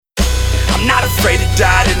afraid to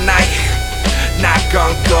die tonight. Not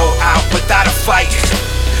gonna go out without a fight.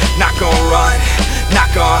 Not gonna run, not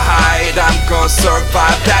gonna hide. I'm gonna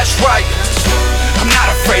survive, that's right. I'm not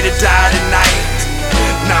afraid to die tonight.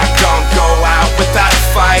 Not gonna go out without a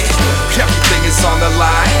fight. Everything is on the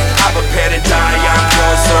line. I'm prepared to die, I'm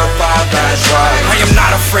gonna survive, that's right. I am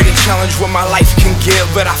not afraid to challenge what my life can give,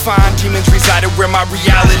 but I find demons resided where my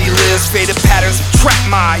reality lives. Faded patterns trap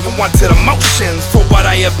my unwanted emotions. For what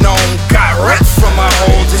I have known, got ripped from my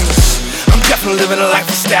holdings. I'm definitely living a life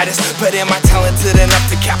of status, but am I talented enough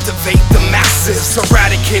to captivate the masses?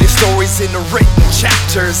 Eradicated stories in the written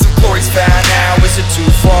chapters. If glory's found now, is it too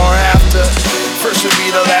far after? First should be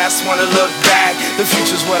the last one to look back. The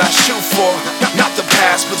future's what I shoot for, not the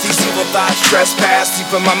past. But these evil thoughts trespass deep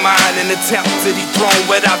in my mind, an attempt to dethrone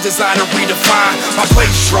what I've designed to redefine. My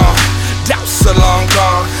place strong, doubts are long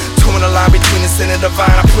gone. Torn the line between the sin and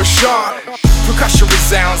divine, I push on. Percussion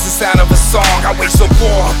resounds, the sound of a song. I wage a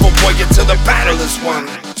war, a warrior till the battle is won.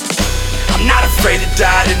 I'm not afraid to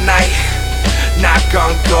die tonight. Not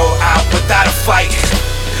gonna go out without a fight.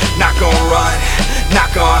 Not gonna run,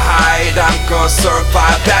 not gonna hide. I'm gonna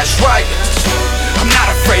survive, that's right. I'm not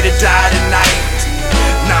afraid to die tonight.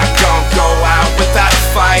 Not gonna go out without a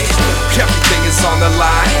fight. Everything is on the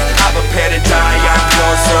line. I'm prepared to die, I'm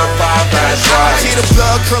gonna survive, that's right. I hear the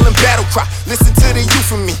blood curling battle cry. Listen to the youth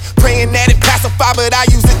from me, praying that it pacify, but I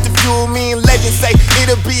use it to fuel me. And legends say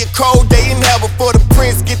it'll be a cold day in hell before the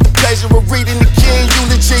prince get the pleasure of reading the king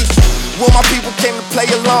eulogy. Well, my people came to play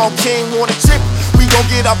along. King want a trip, we gon'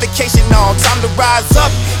 get our vacation on. Time to rise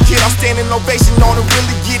up, get our standing ovation on, and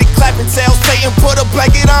really get it clapping. Tell Satan put a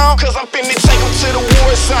blanket on, cause I'm finna take him to the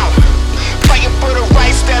war zone. Fighting for the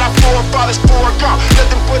rights that our forefathers foregone.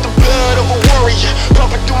 Nothing but the blood of a warrior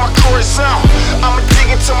pumping through my core zone. I'ma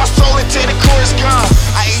dig into my soul until the core is gone.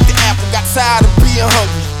 I ate the apple, got tired of being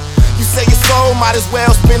hungry. You say your soul, might as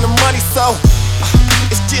well spend the money, so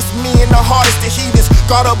it's just me and the hardest of heathens.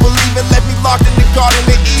 God of believing, left me locked in the garden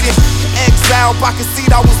of Eden. Exiled by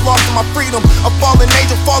conceit, I was lost in my freedom. A fallen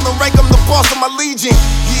angel, fallen rank, I'm the boss of my legion.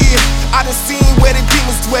 Yeah, I done seen where the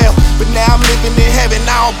demons dwell, but now I'm living in heaven,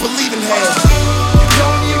 I don't believe in hell. You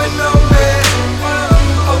don't even know me,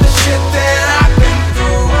 all the shit that I've been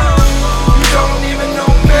through. You don't even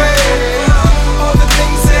know me, all the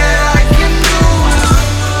things that I can do.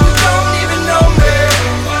 You don't even know me,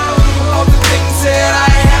 all the things that I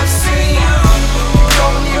have seen. You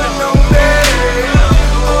don't even know me,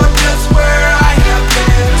 or just where I have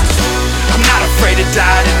been. I'm not afraid to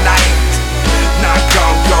die tonight. Not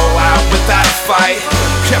gonna go out without a fight.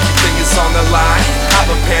 Everything is on the line. I'm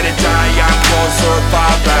prepared to die.